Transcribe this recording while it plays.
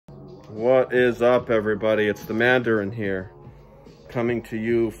What is up, everybody? It's the Mandarin here, coming to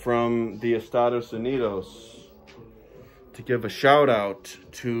you from the Estados Unidos to give a shout out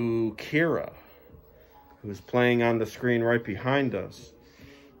to Kira, who's playing on the screen right behind us.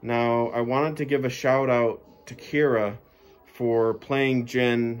 Now, I wanted to give a shout out to Kira for playing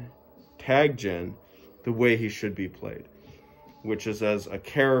Jin, Tag Jin, the way he should be played, which is as a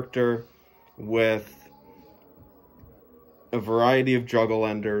character with a variety of juggle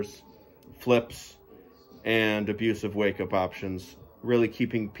enders, flips, and abusive wake-up options, really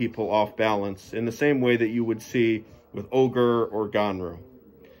keeping people off balance in the same way that you would see with Ogre or Ganru.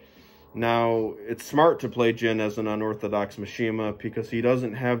 Now, it's smart to play Jin as an unorthodox Mishima because he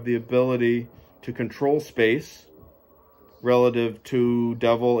doesn't have the ability to control space relative to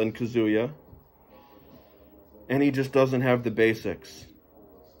Devil and Kazuya, and he just doesn't have the basics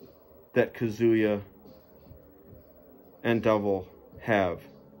that Kazuya and Devil have.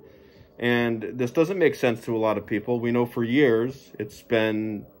 And this doesn't make sense to a lot of people. We know for years it's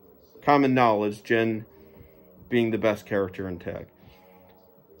been common knowledge Jin being the best character in tag.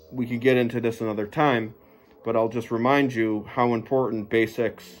 We could get into this another time, but I'll just remind you how important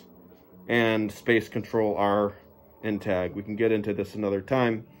basics and space control are in tag. We can get into this another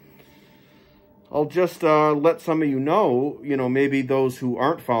time. I'll just let some of you know, maybe those who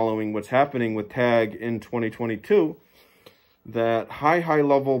aren't following what's happening with tag in 2022, that high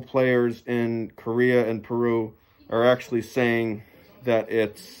level players in Korea and Peru are actually saying that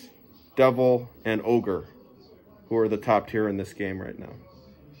it's Devil and Ogre who are the top tier in this game right now.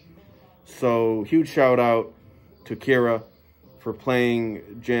 So huge shout out to Kira for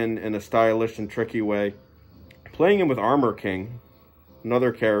playing Jin in a stylish and tricky way. Playing him with Armor King,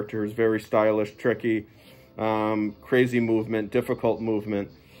 another character who's very stylish, tricky, crazy movement, difficult movement,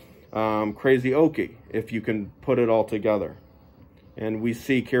 crazy Oki, if you can put it all together. And we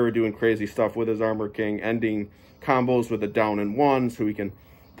see Kira doing crazy stuff with his Armor King, ending combos with a down and one, so he can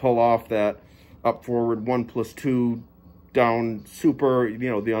pull off that up forward 1+2 down super, the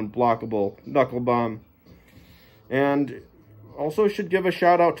unblockable knuckle bomb. And also should give a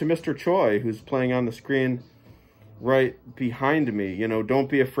shout out to Mr. Choi, who's playing on the screen right behind me. Don't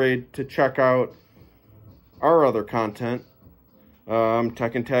be afraid to check out our other content.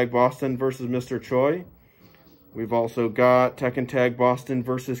 Tekken Tag Boston versus Mr. Choi. We've also got Tekken Tag Boston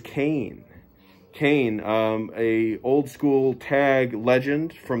versus Kane. Kane, a old school tag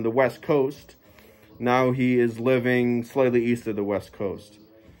legend from the West Coast. Now he is living slightly east of the West Coast.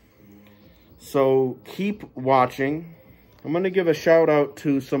 So keep watching. I'm going to give a shout out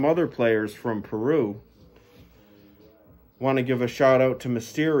to some other players from Peru. Want to give a shout out to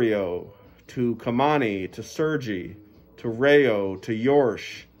Mysterio, to Kamani, to Sergi, to Rayo, to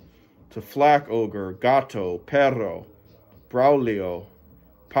Yorsh, to Flak Ogre, Gato, Perro, Braulio,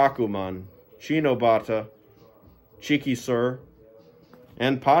 Pakuman, Chinobata, Chiki Sir,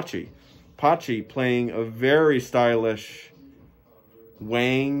 and Pachi. Pachi playing a very stylish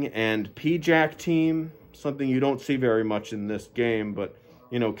Wang and P-Jack team, something you don't see very much in this game, but,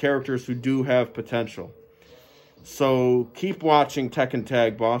 characters who do have potential. So keep watching Tekken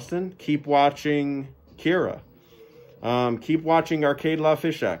Tag Boston, keep watching Kira, keep watching Arcade La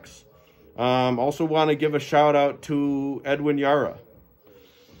Fish X. Also want to give a shout out to Edwin Yara.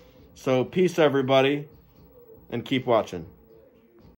 So peace, everybody, and keep watching.